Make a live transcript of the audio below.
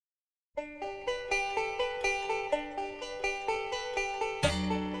In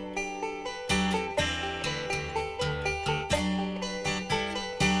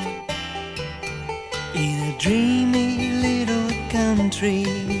a dreamy little country,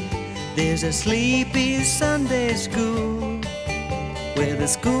 there's a sleepy Sunday school where the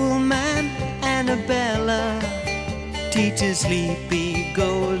schoolman Annabella teaches sleepy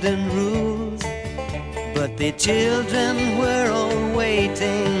golden rules. But the children were all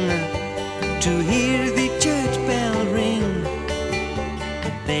waiting to hear the church bell ring.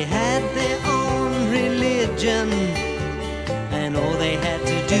 They had their own religion, and all they had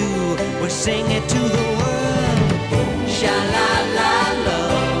to do was sing it to the world. Sha-la-la-la,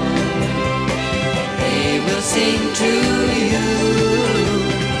 they will sing to you.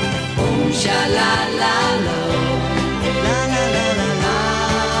 Om sha-la-la-la, la-la-la-la-la.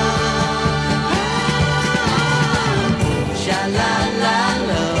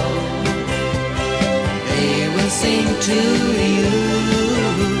 Sha-la-la-la, they will sing to you.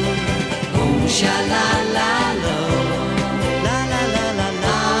 Om sha-la-la-la,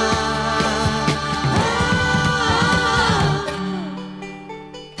 la-la-la-la-la.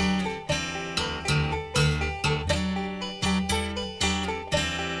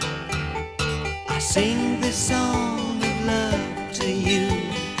 I sing this song of love to you,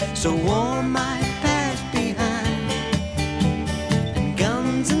 so war might pass behind, and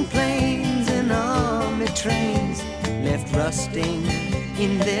guns and planes and army trains left rusting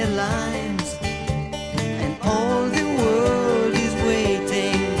in their lines. And all the world is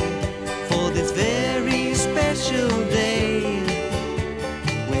waiting for this very special day,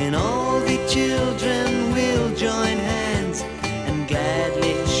 when all the children will join hands and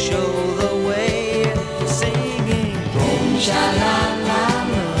gladly show the way, singing Om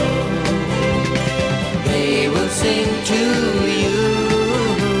sha-la-la-la, they will sing to you.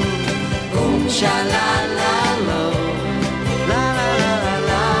 Om sha-la-la-la,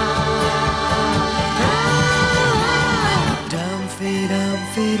 la-la-la-la-la.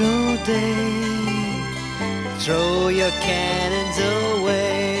 Dum-fi-dum-fi-do day, throw your cannons away.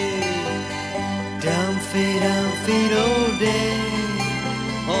 Dum-fi-dum-fi-do day,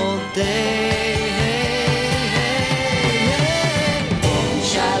 all day.